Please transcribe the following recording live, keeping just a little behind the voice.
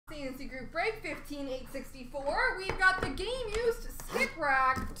CNC Group Break 15864. We've got the Game Used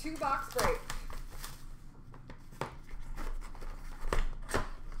StickRack 2-box break.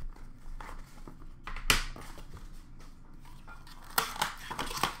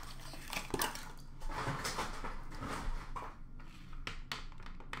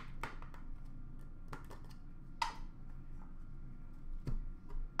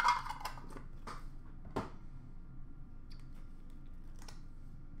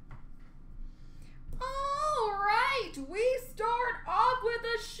 We start off with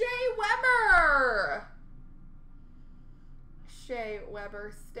a Shea Weber. Shea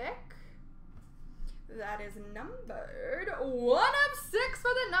Weber stick. That is numbered 1 of 6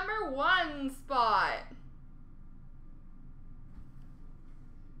 for the number 1 spot.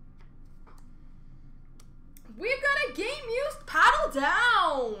 We've got a Game Used Paddle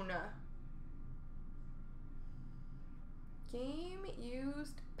Down. Game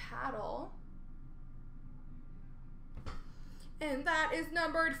Used Paddle. And that is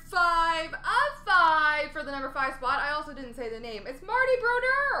numbered 5 of 5 for the number 5 spot. I also didn't say the name. It's Marty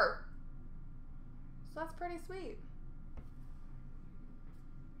Brodeur. So that's pretty sweet.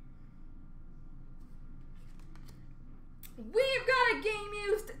 We've got a Game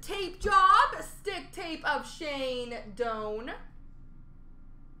Used tape job. Stick tape of Shane Doan.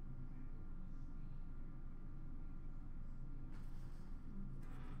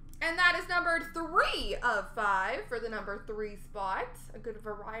 And that is numbered 3 of 5 for the number 3 spot. A good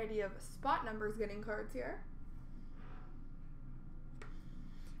variety of spot numbers getting cards here.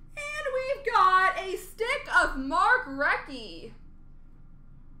 And we've got a stick of Mark Recchi.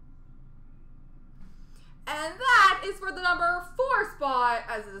 And that is for the number 4 spot,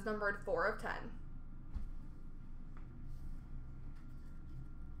 as it is numbered 4 of 10.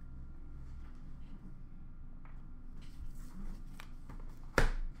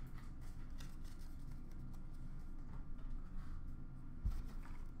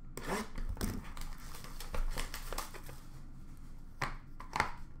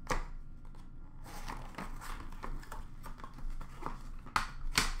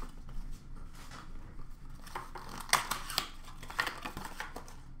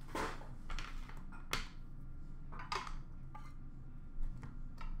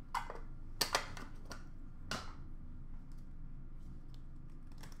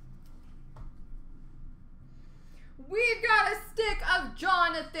 We've got a stick of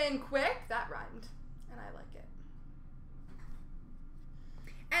Jonathan Quick. That rhymed, and I like it.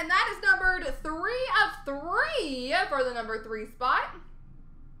 And that is numbered 3 of 3 for the number 3 spot.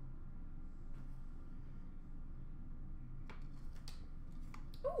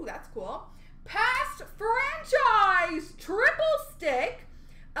 Ooh, that's cool. Past franchise triple stick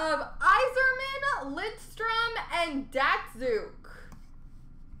of Iserman, Lidstrom, and Datsuk.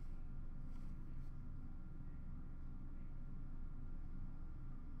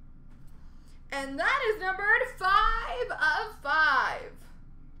 And that is numbered 5 of 5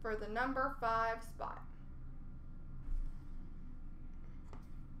 for the number 5 spot.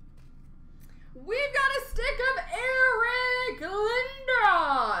 We've got a stick of Eric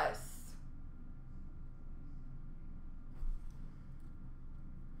Lindros.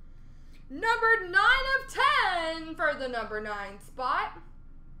 Numbered 9 of 10 for the number 9 spot.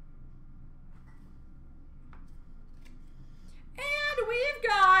 And we've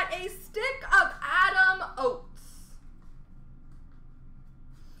got a stick of Adam Oates.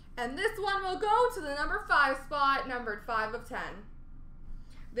 And this one will go to the number 5 spot, numbered 5 of 10.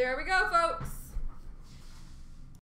 There we go, folks.